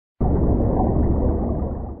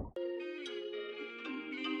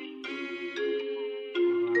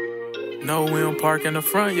No, we don't park in the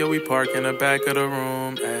front, yeah, we park in the back of the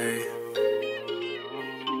room, ayy.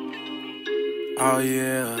 Oh,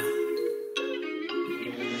 yeah.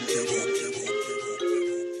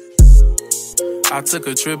 I took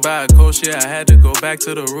a trip by a coast, yeah, I had to go back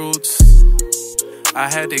to the roots. I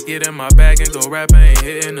had to get in my bag and go rap, I ain't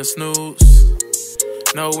hitting the snooze.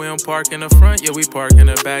 No, we don't park in the front, yeah, we park in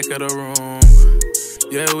the back of the room.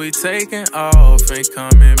 Yeah, we taking off and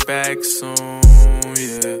coming back soon,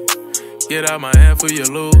 yeah. Get out my hand for you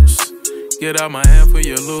lose. Get out my hand for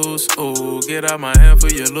you lose. Ooh, get out my hand for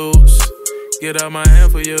you lose. Get out my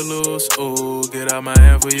hand for you lose. Ooh, get out my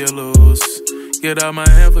hand for you lose. Get out my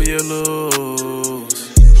hand for you lose.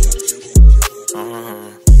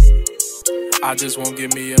 I just won't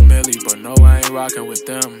give me a milli, but no, I ain't rockin' with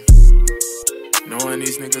them. Knowing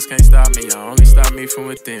these niggas can't stop me, I only stop me from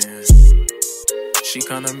within. She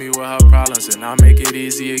come to me with her problems and I make it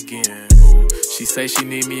easy again. Ooh, she say she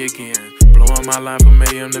need me again. Blowing my line from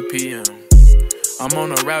AM to PM. I'm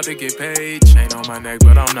on a route to get paid. Chain on my neck,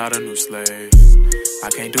 but I'm not a new slave. I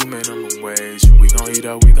can't do minimum wage. We gon' eat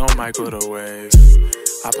up, we gon' microwave.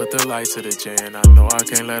 I put the light to the jam. I know I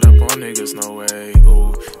can't let up on niggas, no way.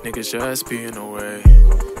 Ooh, niggas just be in the way,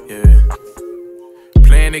 yeah.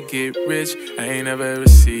 Plan to get rich, I ain't never ever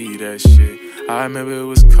see that shit. I remember it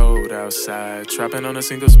was cold outside, trapping on a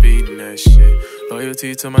single speed and that shit.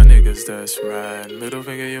 Loyalty to my niggas, that's right. Middle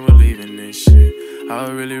finger, you believe in this shit. I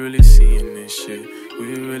was really seeing this shit.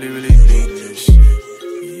 We really needing this shit,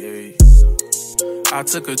 yeah. I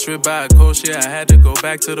took a trip by a coast, yeah, I had to go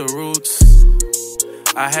back to the roots.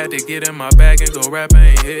 I had to get in my bag and go rap, I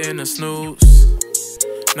ain't hitting the snooze.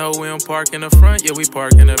 No, we don't park in the front, yeah, we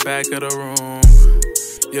park in the back of the room.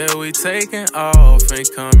 Yeah, we taking off and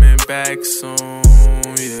coming back soon,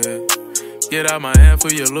 yeah. Get out my hand for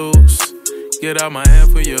you lose. Get out my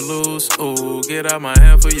hand for you lose. Ooh, get out my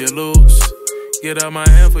hand for you lose. Get out my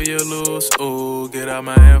hand for you lose. Ooh, get out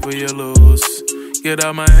my hand for you lose. Get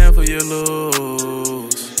out my hand for you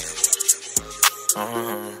lose.